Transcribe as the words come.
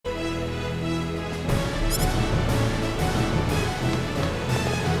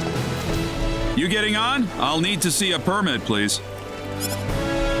You getting on? I'll need to see a permit, please.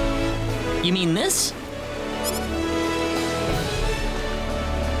 You mean this?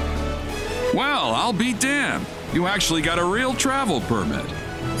 Well, I'll be damned. You actually got a real travel permit.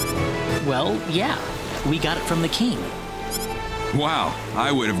 Well, yeah. We got it from the king. Wow,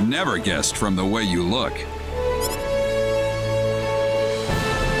 I would have never guessed from the way you look.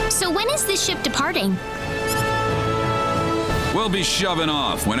 So when is this ship departing? We'll be shoving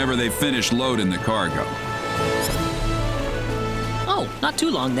off whenever they finish loading the cargo. Oh, not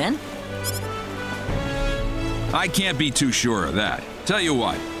too long then. I can't be too sure of that. Tell you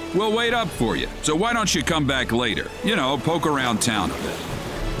what, we'll wait up for you. So why don't you come back later? You know, poke around town a bit.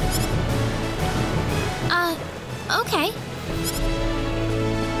 Okay.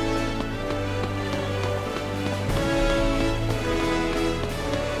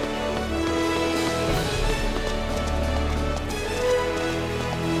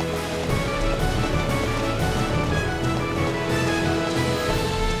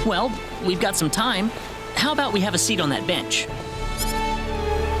 Well, we've got some time. How about we have a seat on that bench?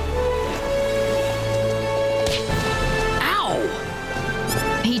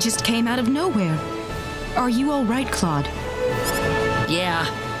 Ow! He just came out of nowhere. Are you all right, Claude? Yeah,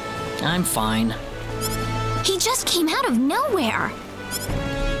 I'm fine. He just came out of nowhere.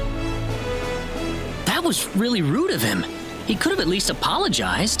 That was really rude of him. He could have at least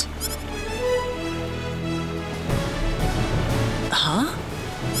apologized. Huh?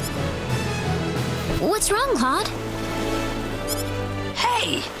 What's wrong, Claude?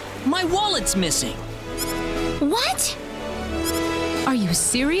 Hey! My wallet's missing! What? Are you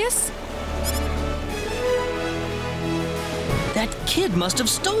serious? That kid must have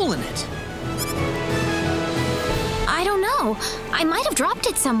stolen it. I don't know. I might have dropped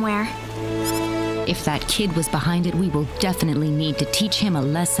it somewhere. If that kid was behind it, we will definitely need to teach him a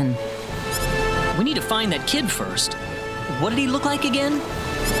lesson. We need to find that kid first. What did he look like again?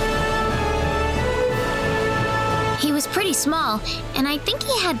 He was pretty small, and I think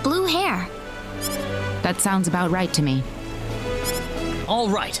he had blue hair. That sounds about right to me. All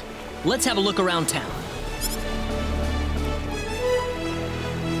right, let's have a look around town.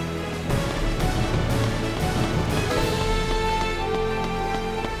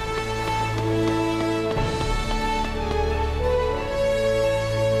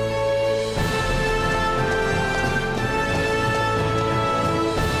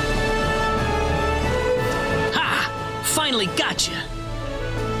 Finally gotcha!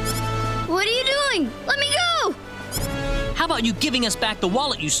 What are you doing? Let me go! How about you giving us back the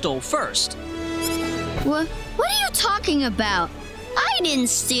wallet you stole first? What are you talking about? I didn't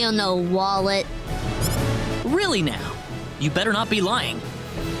steal no wallet. Really now? You better not be lying.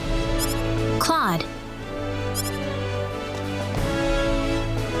 Claude.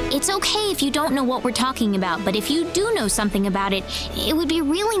 It's okay if you don't know what we're talking about, but if you do know something about it, it would be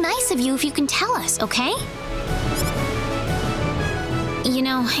really nice of you if you can tell us, okay? You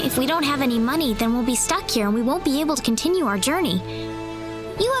know, if we don't have any money, then we'll be stuck here and we won't be able to continue our journey.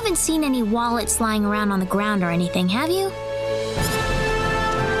 You haven't seen any wallets lying around on the ground or anything, have you?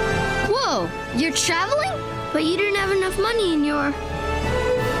 Whoa, you're traveling? But you didn't have enough money in your...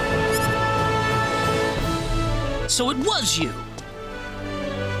 So it was you!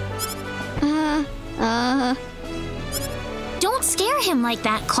 Don't scare him like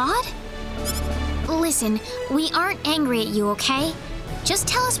that, Claude. Listen, we aren't angry at you, okay? Just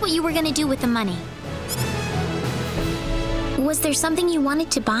tell us what you were gonna do with the money. Was there something you wanted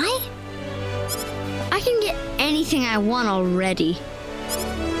to buy? I can get anything I want already.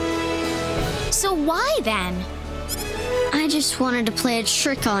 So why then? I just wanted to play a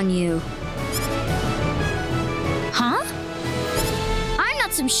trick on you. Huh? I'm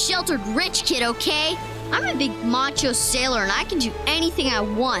not some sheltered rich kid, okay? I'm a big macho sailor and I can do anything I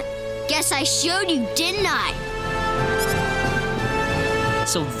want. Guess I showed you, didn't I?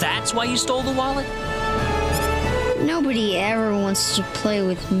 So that's why you stole the wallet? Nobody ever wants to play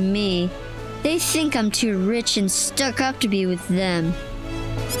with me. They think I'm too rich and stuck up to be with them.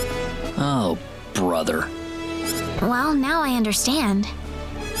 Oh, brother. Well, now I understand.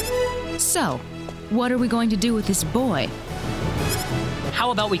 So, what are we going to do with this boy?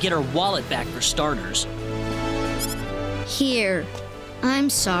 How about we get our wallet back for starters? Here. I'm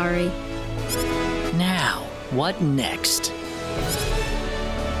sorry. Now, what next?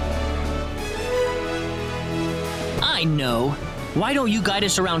 I know. Why don't you guide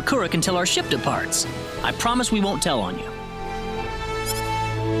us around Kurik until our ship departs? I promise we won't tell on you.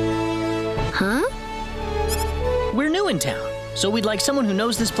 Huh? We're new in town, so we'd like someone who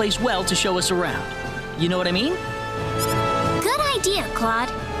knows this place well to show us around. You know what I mean? Good idea, Claude.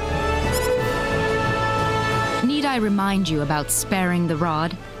 Need I remind you about sparing the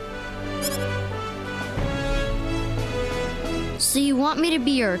rod? So you want me to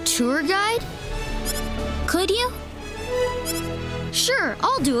be your tour guide? Could you? Sure,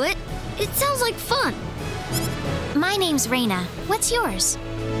 I'll do it. It sounds like fun. My name's Rena. What's yours?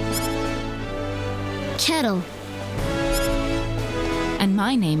 Kettle. And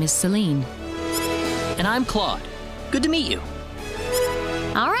my name is Celine. And I'm Claude. Good to meet you.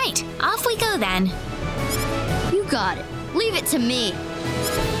 All right, off we go then. You got it. Leave it to me.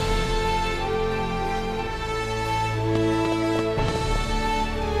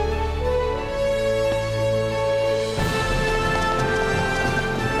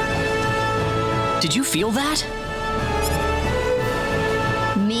 Did you feel that?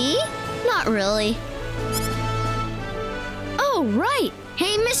 Me? Not really. Oh, right.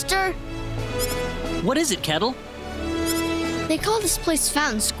 Hey, mister. What is it, Kettle? They call this place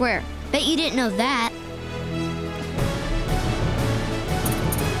Fountain Square. Bet you didn't know that.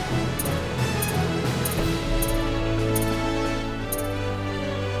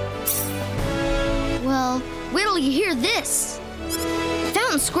 Well, wait till you hear this.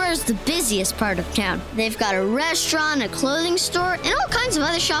 Fountain Square is the busiest part of town. They've got a restaurant, a clothing store, and all kinds of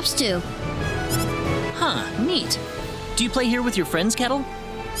other shops too. Huh, neat. Do you play here with your friends, Kettle?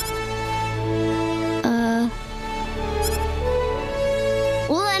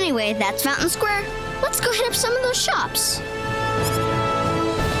 Well, anyway, that's Fountain Square. Let's go hit up some of those shops.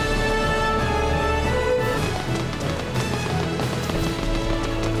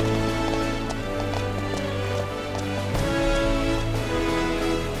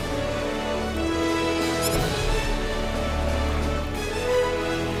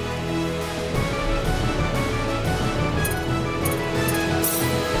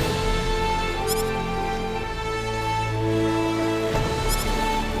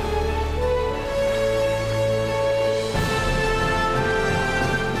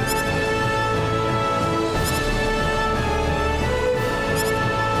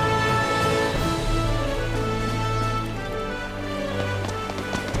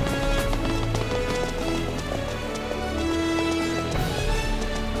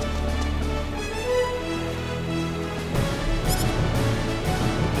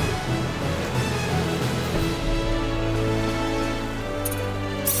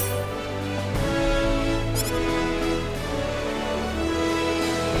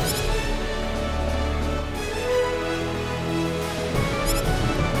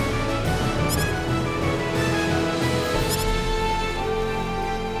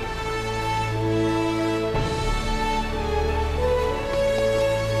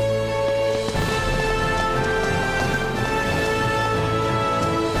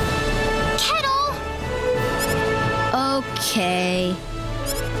 Okay.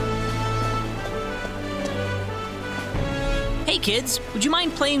 Hey, kids, would you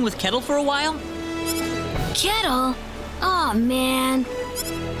mind playing with Kettle for a while? Kettle? Oh, man.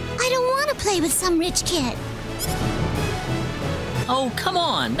 I don't want to play with some rich kid. Oh, come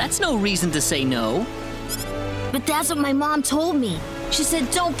on. That's no reason to say no. But that's what my mom told me. She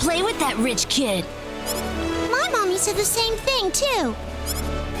said, don't play with that rich kid. My mommy said the same thing, too.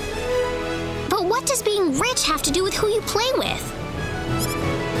 But what does being rich have to do with who you play with?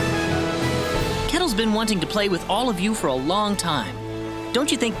 Kettle's been wanting to play with all of you for a long time. Don't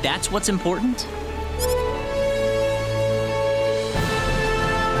you think that's what's important?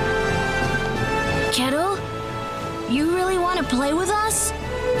 Kettle, you really want to play with us?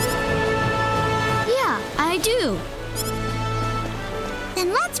 Yeah, I do.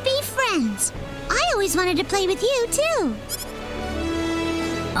 Then let's be friends. I always wanted to play with you, too.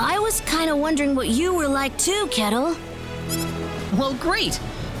 I was kind of wondering what you were like, too, Kettle. Well, great.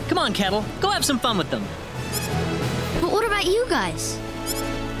 Come on, Kettle. Go have some fun with them. But what about you guys?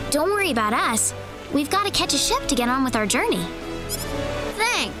 Don't worry about us. We've got to catch a ship to get on with our journey.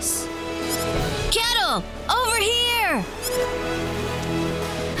 Thanks. Kettle, over here!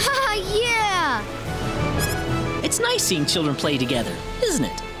 Haha, yeah! It's nice seeing children play together, isn't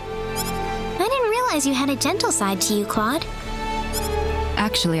it? I didn't realize you had a gentle side to you, Claude.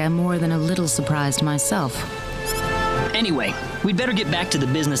 Actually, I'm more than a little surprised myself. Anyway, we'd better get back to the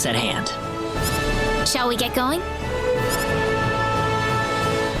business at hand. Shall we get going?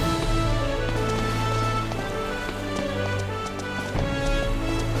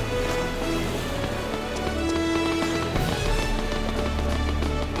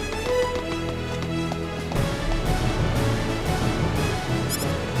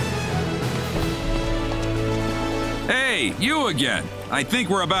 Hey, you again. I think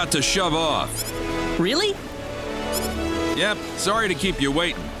we're about to shove off. Really? Yep, sorry to keep you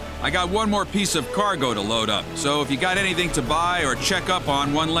waiting. I got one more piece of cargo to load up, so if you got anything to buy or check up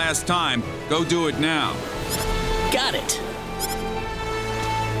on one last time, go do it now. Got it.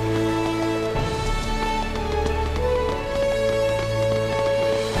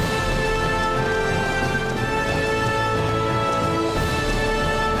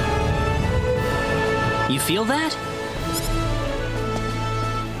 You feel that?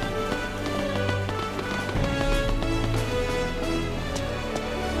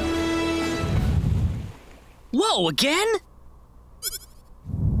 Whoa, again?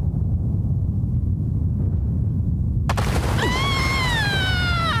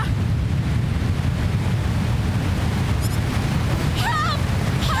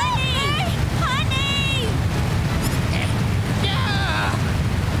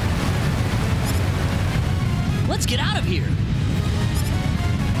 Let's get out of here.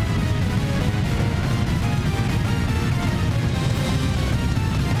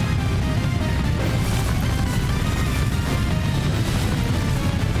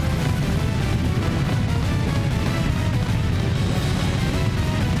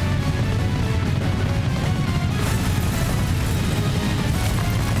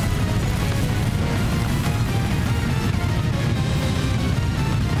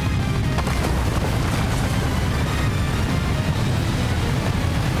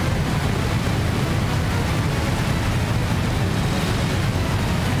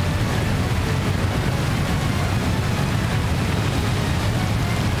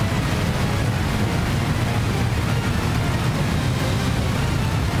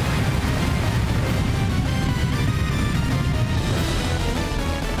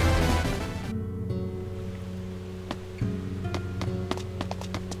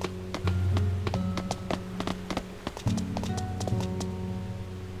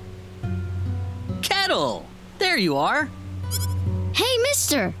 There you are. Hey,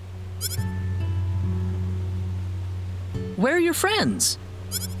 mister! Where are your friends?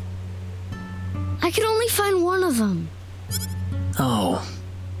 I could only find one of them. Oh.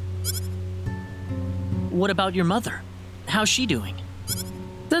 What about your mother? How's she doing?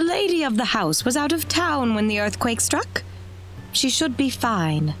 The lady of the house was out of town when the earthquake struck. She should be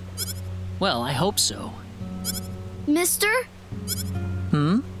fine. Well, I hope so. Mister?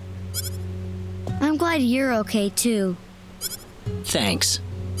 Hmm? I'm glad you're okay, too. Thanks.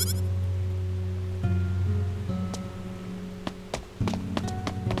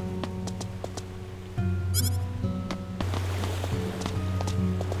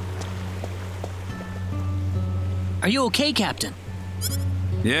 Are you okay, Captain?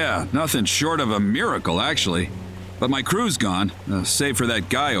 Yeah, nothing short of a miracle, actually. But my crew's gone, save for that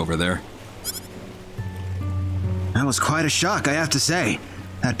guy over there. That was quite a shock, I have to say.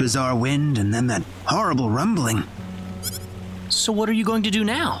 That bizarre wind and then that horrible rumbling. So what are you going to do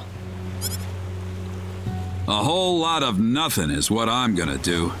now? A whole lot of nothing is what I'm gonna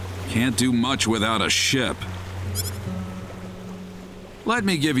do. Can't do much without a ship. Let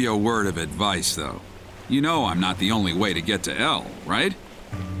me give you a word of advice, though. You know I'm not the only way to get to L, right?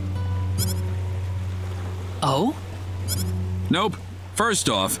 Oh? Nope. First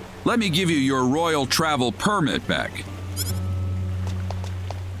off, let me give you your royal travel permit back.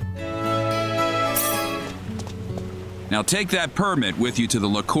 Now take that permit with you to the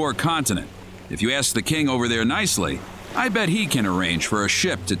Lacour continent. If you ask the king over there nicely, I bet he can arrange for a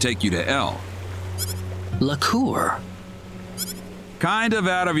ship to take you to L. Lacour? Kind of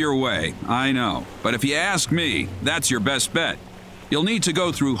out of your way, I know. But if you ask me, that's your best bet. You'll need to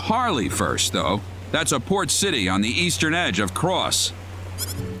go through Harley first, though. That's a port city on the eastern edge of Cross.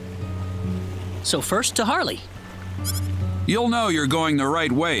 So first to Harley. You'll know you're going the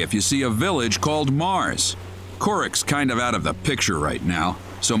right way if you see a village called Mars. Kurik's kind of out of the picture right now,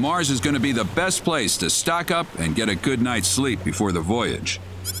 so Mars is going to be the best place to stock up and get a good night's sleep before the voyage.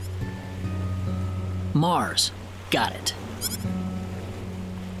 Mars. Got it.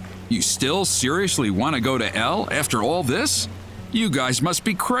 You still seriously want to go to L after all this? You guys must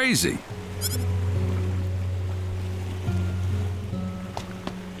be crazy.